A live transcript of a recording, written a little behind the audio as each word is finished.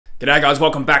G'day guys,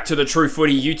 welcome back to the True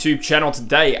Footy YouTube channel.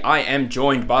 Today I am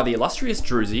joined by the illustrious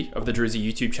Drewzy of the Drewzy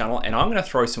YouTube channel, and I'm going to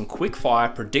throw some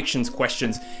quickfire predictions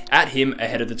questions at him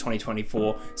ahead of the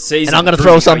 2024 season. And I'm going to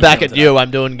throw some back at you. I'm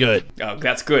doing good. Oh,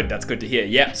 that's good. That's good to hear.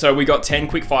 Yeah, so we got 10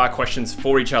 quickfire questions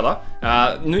for each other.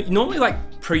 Normally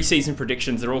like pre-season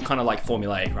predictions, they're all kind of like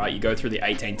formulaic, right? You go through the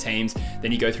 18 teams,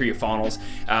 then you go through your finals.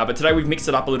 But today we've mixed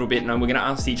it up a little bit, and we're going to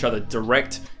ask each other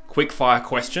direct quickfire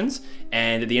questions,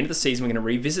 and at the end of the season we're going to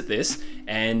revisit this,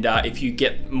 and if you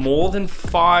get more than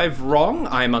 5 wrong,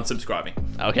 I am unsubscribing.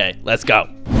 Okay, let's go.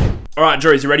 All right,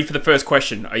 Drew, you ready for the first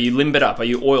question? Are you limbered up? Are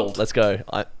you oiled? Let's go.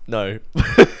 No.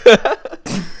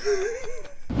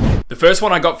 The first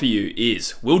one I got for you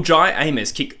is, will Jai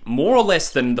Amos kick more or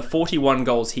less than the 41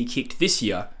 goals he kicked this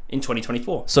year in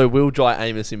 2024? So will Jai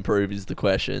Amos improve is the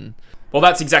question. Well,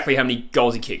 that's exactly how many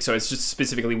goals he kicked, so it's just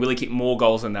specifically, will he kick more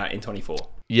goals than that in 24?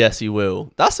 Yes, he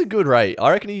will. That's a good rate. I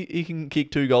reckon he can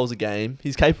kick 2 goals a game.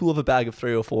 He's capable of a bag of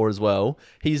 3 or 4 as well.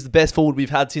 He's the best forward we've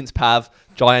had since Pav.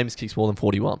 Jai Amos kicks more than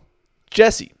 41.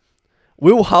 Jesse,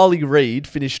 will Harley Reid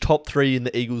finish top 3 in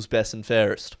the Eagles' best and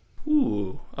fairest?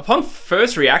 Ooh. Upon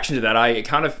first reaction to that, I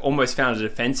kind of almost found it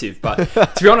offensive. But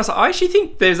to be honest, I actually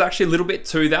think there's actually a little bit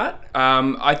to that.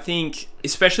 I think,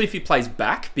 especially if he plays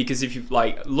back, because if you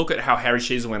look at how Harry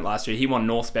Sheezel went last year, he won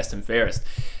North's best and fairest.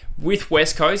 With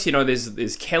West Coast, you know,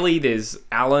 there's Kelly, there's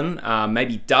Allen,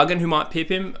 maybe Duggan who might pip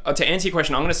him. To answer your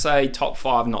question, I'm going to say top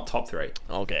 5, not top 3.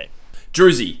 Okay.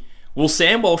 Drewzy, will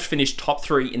Sam Walsh finish top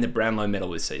 3 in the Brownlow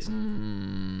medal this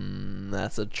season?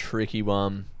 That's a tricky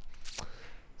one.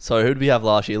 So who did we have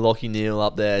last year? Lockie Neal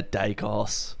up there,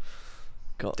 Dacos.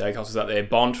 Dacos was up there,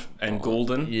 Bont and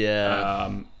Goulden.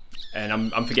 Yeah. And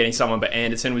I'm forgetting someone, but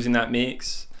Anderson was in that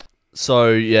mix.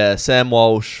 So, yeah, Sam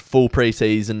Walsh, full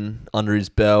pre-season under his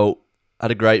belt.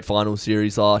 Had a great final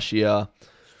series last year.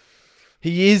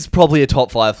 He is probably a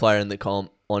top 5 player in the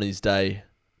comp on his day.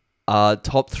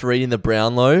 Top 3 in the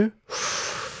Brownlow?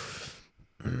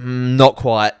 Not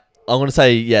quite. I'm going to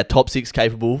say, yeah, top 6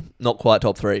 capable. Not quite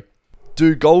top 3.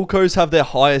 Do Gold Coast have their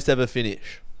highest ever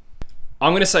finish?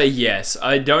 I'm going to say yes.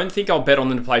 I don't think I'll bet on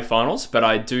them to play finals, but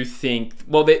I do think,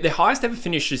 well, their highest ever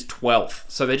finish is 12th,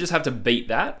 so they just have to beat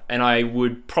that, and I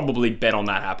would probably bet on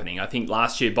that happening. I think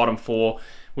last year, bottom 4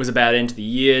 was a bad end to the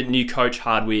year. New coach,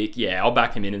 Hardwick, yeah, I'll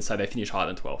back him in and say they finish higher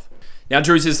than 12th. Now,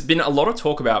 Drews, there's been a lot of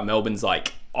talk about Melbourne's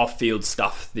off-field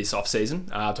stuff this off-season.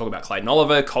 Talk about Clayton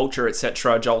Oliver, culture,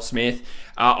 etc., Joel Smith.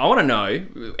 I want to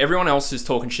know, everyone else is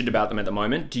talking shit about them at the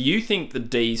moment. Do you think the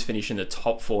D's finish in the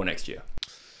top 4 next year?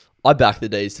 I back the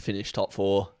D's to finish top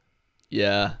 4.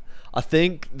 Yeah. I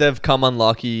think they've come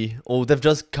unlucky, or they've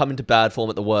just come into bad form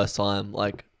at the worst time.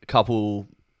 Like a couple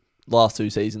last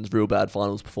 2 seasons, real bad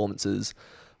finals performances.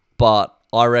 But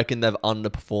I reckon they've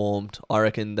underperformed. I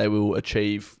reckon they will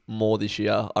achieve more this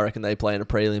year. I reckon they play in a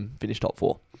prelim, finish top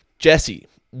 4. Jesse,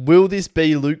 will this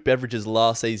be Luke Beveridge's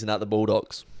last season at the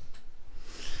Bulldogs?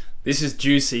 This is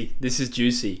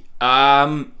juicy.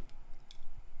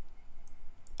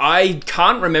 I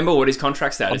can't remember what his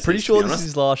contract status is. I'm pretty sure this is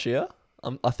his last year,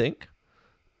 I think.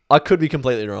 I could be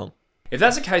completely wrong. If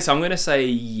that's the case, I'm going to say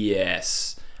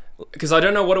yes. Because I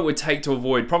don't know what it would take to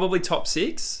avoid. Probably top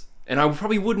 6. And I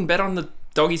probably wouldn't bet on the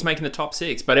Doggies making the top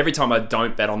 6. But every time I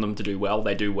don't bet on them to do well,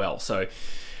 they do well. So,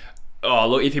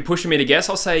 look, if you're pushing me to guess,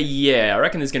 I'll say yeah. I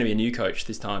reckon there's going to be a new coach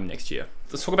this time next year.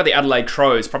 Let's talk about the Adelaide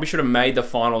Crows. Probably should have made the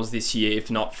finals this year if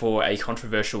not for a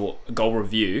controversial goal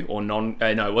review or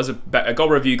it was a goal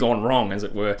review gone wrong, as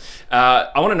it were. I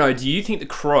want to know, do you think the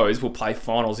Crows will play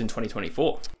finals in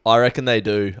 2024? I reckon they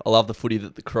do. I love the footy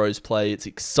that the Crows play. It's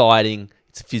exciting.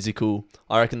 It's physical.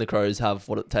 I reckon the Crows have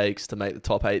what it takes to make the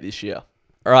top 8 this year.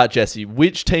 All right, Jesse,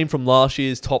 which team from last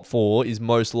year's top 4 is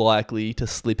most likely to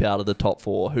slip out of the top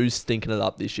 4? Who's stinking it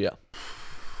up this year?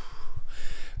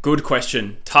 Good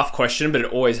question. Tough question, but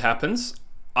it always happens.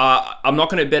 I'm not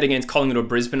going to bet against Collingwood or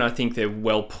Brisbane. I think they're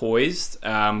well poised.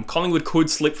 Collingwood could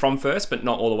slip from first, but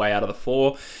not all the way out of the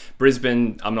 4.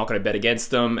 Brisbane, I'm not going to bet against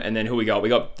them. And then who we got? We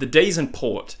got the D's and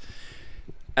Port.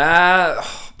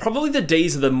 Probably the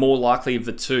D's are the more likely of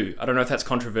the 2. I don't know if that's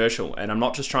controversial, and I'm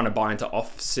not just trying to buy into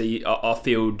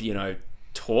off-field,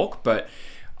 talk, but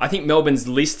I think Melbourne's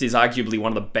list is arguably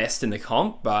one of the best in the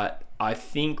comp, but I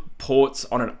think Port's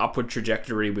on an upward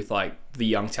trajectory with the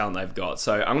young talent they've got.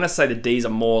 So I'm going to say the D's are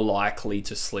more likely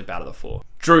to slip out of the 4.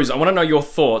 Drews, I want to know your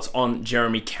thoughts on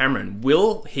Jeremy Cameron.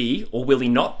 Will he or will he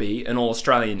not be an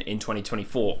All-Australian in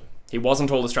 2024? He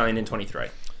wasn't All-Australian in 23.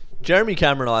 Jeremy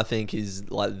Cameron, I think, is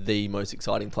the most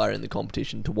exciting player in the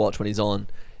competition to watch when he's on.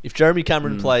 If Jeremy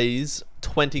Cameron plays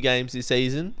 20 games this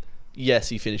season, yes,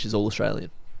 he finishes All-Australian.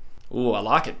 Ooh, I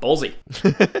like it. Ballsy.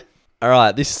 All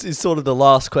right, this is sort of the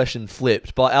last question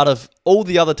flipped. But out of all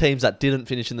the other teams that didn't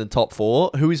finish in the top 4,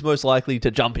 who is most likely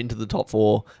to jump into the top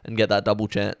 4 and get that double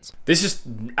chance? This is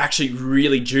actually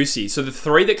really juicy. So the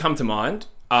 3 that come to mind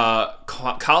are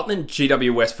Carlton and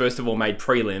GWS, first of all, made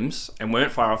prelims and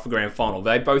weren't far off the grand final.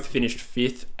 They both finished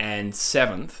 5th and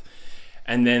 7th.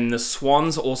 And then the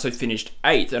Swans also finished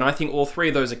 8th. And I think all 3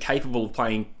 of those are capable of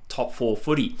playing top 4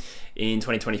 footy in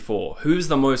 2024. Who's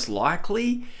the most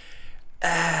likely?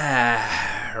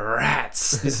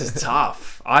 Rats. This is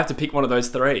tough. I have to pick one of those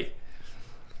 3.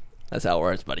 That's how it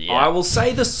works, buddy. Yeah. I will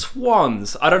say the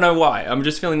Swans. I don't know why. I'm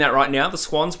just feeling that right now. The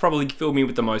Swans probably fill me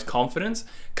with the most confidence.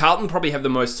 Carlton probably have the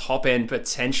most top-end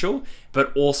potential,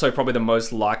 but also probably the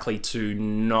most likely to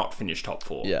not finish top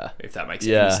 4. Yeah. If that makes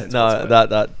any sense. No,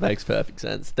 that makes perfect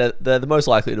sense. They're the most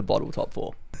likely to bottle top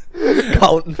 4.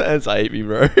 Carlton fans hate me,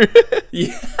 bro.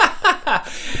 Yeah.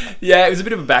 Yeah, it was a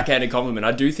bit of a backhanded compliment.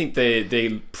 I do think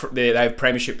they have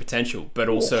premiership potential, but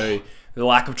also the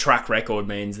lack of track record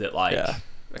means that I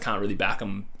can't really back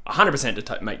them 100%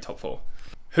 to make top 4.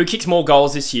 Who kicks more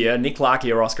goals this year, Nick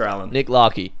Larkey or Oscar Allen? Nick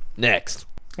Larkey. Next.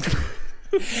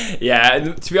 Yeah,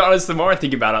 and to be honest, the more I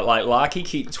think about it, Larkey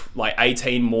kicked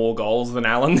 18 more goals than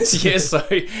Allen this year, so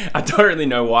I don't really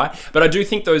know why. But I do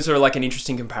think those are an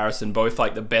interesting comparison, both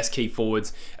the best key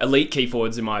forwards, elite key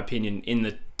forwards in my opinion, in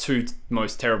the 2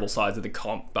 most terrible sides of the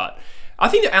comp. But I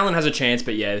think that Allen has a chance,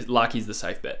 but yeah, Larkey's the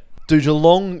safe bet. Do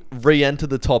Geelong re-enter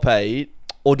the top 8?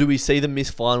 Or do we see them miss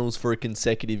finals for a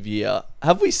consecutive year?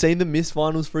 Have we seen them miss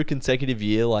finals for a consecutive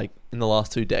year, in the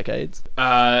last 2 decades?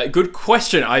 Good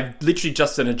question. I've literally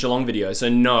just done a Geelong video. So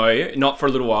no, not for a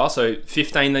little while. So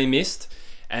 15 they missed,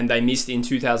 and they missed in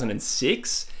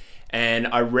 2006. And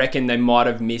I reckon they might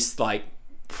have missed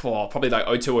probably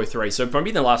 02, 03. So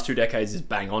probably in the last 2 decades is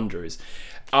bang on, Drews.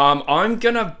 I'm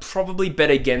going to probably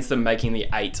bet against them making the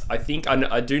 8. I think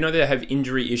I do know they have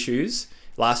injury issues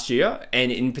last year, and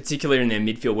in particular in their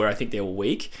midfield where I think they're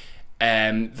weak.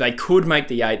 They could make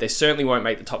the 8. They certainly won't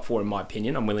make the top 4 in my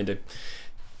opinion. I'm willing to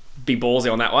be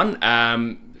ballsy on that one.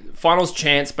 Finals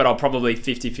chance, but I'll probably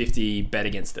 50-50 bet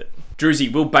against it.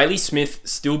 Drewzy, will Bailey Smith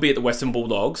still be at the Western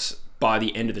Bulldogs by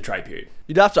the end of the trade period?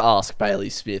 You'd have to ask Bailey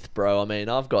Smith, bro. I mean,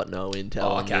 I've got no intel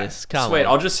on this. Sweet,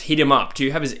 I'll just hit him up. Do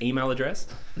you have his email address?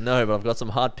 No, but I've got some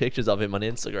hard pictures of him on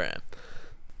Instagram.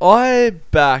 I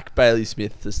back Bailey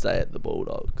Smith to stay at the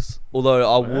Bulldogs.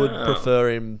 Although I would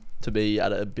prefer him to be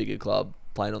at a bigger club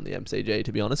playing on the MCG,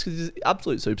 to be honest, because he's an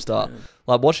absolute superstar.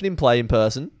 Watching him play in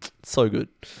person, so good.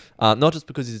 Not just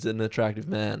because he's an attractive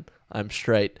man. I'm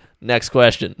straight. Next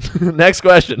question. Next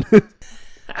question.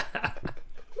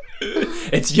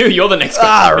 It's you. You're the next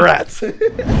question. Rats.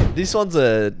 This one's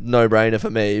a no-brainer for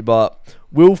me, but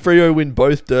will Freo win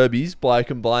both derbies by a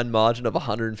combined margin of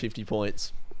 150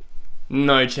 points?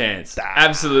 No chance.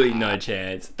 Absolutely no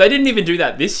chance. They didn't even do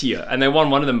that this year, and they won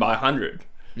one of them by 100.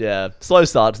 Yeah, slow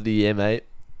start to the year, mate.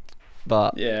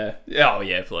 But yeah. Oh,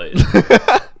 yeah, please.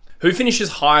 Who finishes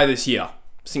higher this year?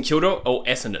 St Kilda or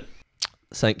Essendon?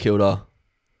 St Kilda.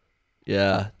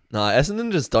 Yeah. No,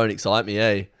 Essendon just don't excite me,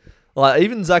 eh?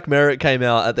 Even Zach Merritt came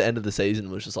out at the end of the season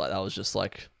and was just that was just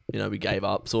we gave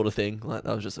up sort of thing. That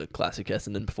was just a classic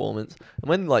Essendon performance. And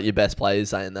when your best player is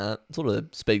saying that, it sort of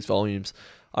speaks volumes.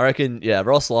 I reckon,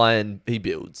 Ross Lyon, he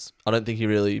builds. I don't think he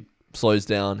really slows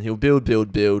down. He'll build,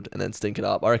 and then stink it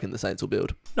up. I reckon the Saints will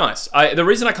build. Nice. The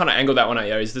reason I kind of angled that one at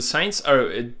you is the Saints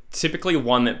are typically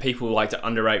one that people like to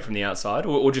underrate from the outside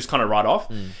or just kind of write off.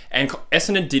 And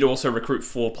Essendon did also recruit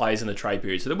 4 players in the trade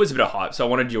period, so there was a bit of hype. So I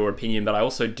wanted your opinion, but I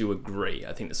also do agree.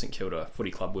 I think the St Kilda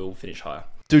Footy Club will finish higher.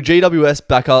 Do GWS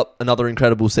back up another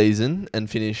incredible season and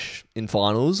finish in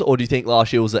finals? Or do you think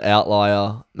last year was an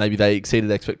outlier? Maybe they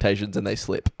exceeded expectations and they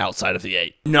slip outside of the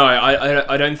 8? No,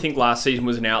 I don't think last season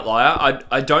was an outlier.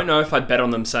 I don't know if I'd bet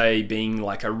on them, say, being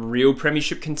a real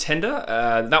premiership contender.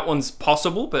 That one's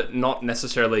possible, but not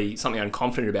necessarily something I'm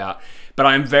confident about. But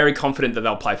I am very confident that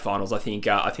they'll play finals. I think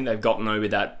they've gotten over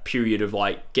that period of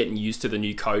getting used to the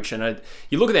new coach. And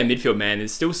you look at their midfield, man,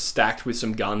 it's still stacked with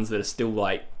some guns that are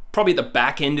still probably at the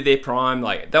back end of their prime.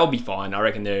 They'll be fine. I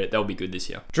reckon they'll be good this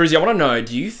year. Drewzy, I want to know,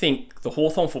 do you think the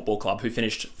Hawthorn Football Club, who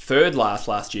finished 3rd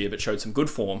last year but showed some good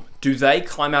form, do they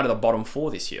climb out of the bottom 4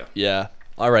 this year? Yeah,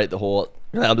 I rate the Hawks.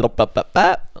 I'm going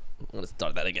to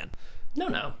start that again.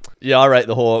 No. Yeah, I rate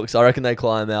the Hawks. I reckon they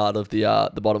climb out of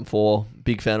the bottom 4.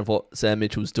 Big fan of what Sam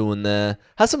Mitchell's doing there.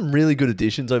 Has some really good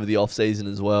additions over the off-season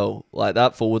as well.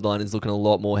 That forward line is looking a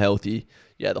lot more healthy.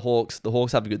 Yeah, the Hawks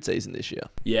have a good season this year.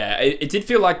 Yeah, it did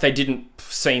feel like they didn't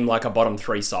seem like a bottom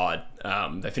 3 side.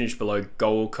 They finished below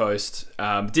Gold Coast,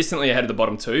 distantly ahead of the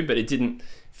bottom 2, but it didn't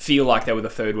feel like they were the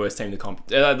third worst team in the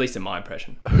comp, at least in my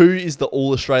impression. Who is the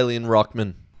All-Australian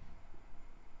ruckman?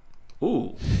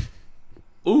 Ooh.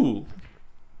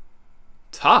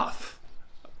 Tough.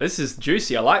 This is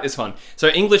juicy. I like this one. So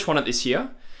English won it this year.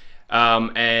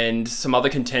 And some other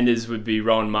contenders would be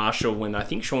Rowan Marshall, and I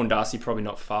think Sean Darcy probably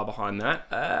not far behind that.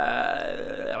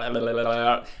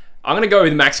 I'm going to go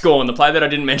with Max Gawn, the player that I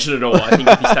didn't mention at all. I think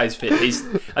if he stays fit,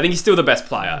 I think he's still the best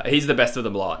player. He's the best of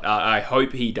the lot. I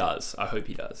hope he does.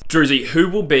 Drewzy, who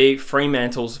will be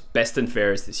Fremantle's best and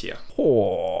fairest this year?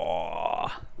 Oh.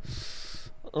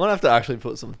 I'm going to have to actually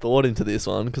put some thought into this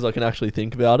one because I can actually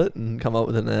think about it and come up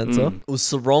with an answer. It was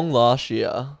Sarong last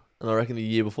year, and I reckon the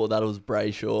year before that it was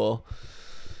Brayshaw.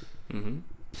 I'm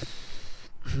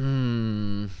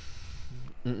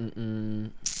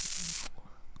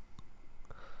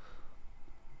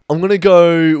going to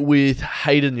go with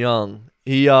Hayden Young.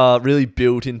 He really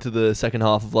built into the second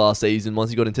half of last season. Once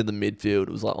he got into the midfield,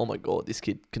 it was like, oh my God, this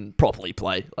kid can properly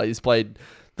play. Like, he's played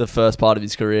the first part of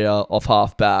his career off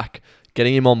half back.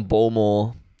 Getting him on ball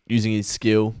more, using his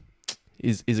skill,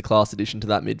 is a class addition to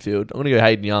that midfield. I'm going to go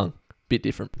Hayden Young. Bit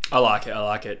different. I like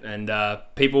it. And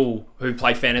people who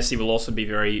play fantasy will also be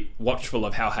very watchful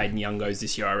of how Hayden Young goes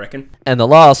this year, I reckon. And the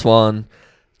last one,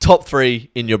 top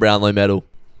 3 in your Brownlow medal.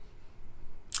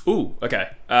 Ooh,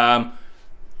 okay.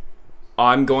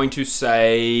 I'm going to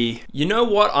say, you know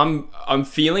what? I'm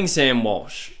feeling Sam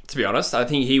Walsh, to be honest. I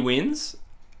think he wins.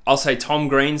 I'll say Tom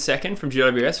Green second from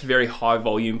GWS, very high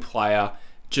volume player,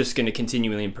 just going to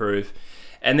continually improve.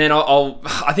 And then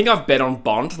I think I've bet on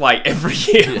Bond like every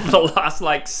year for the last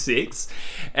like 6,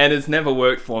 and it's never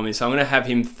worked for me. So I'm going to have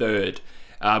him third.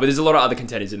 But there's a lot of other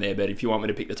contenders in there, but if you want me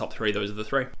to pick the top 3, those are the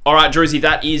 3. All right, Drewzy,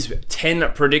 that is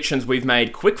 10 predictions we've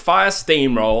made. Quickfire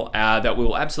steamroll that we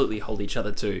will absolutely hold each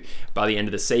other to by the end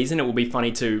of the season. It will be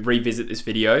funny to revisit this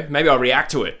video. Maybe I'll react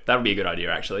to it. That would be a good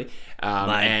idea, actually.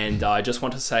 And I just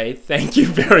want to say thank you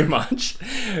very much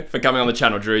for coming on the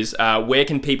channel, Drews. Where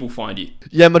can people find you?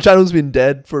 Yeah, my channel's been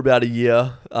dead for about a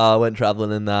year. I went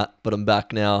traveling in that, but I'm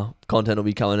back now. Content will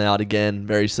be coming out again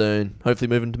very soon. Hopefully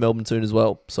moving to Melbourne soon as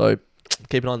well. So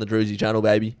keep an eye on the Drewzy channel,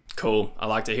 baby. Cool. I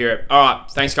like to hear it. All right.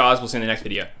 Thanks, guys. We'll see you in the next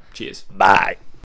video. Cheers. Bye.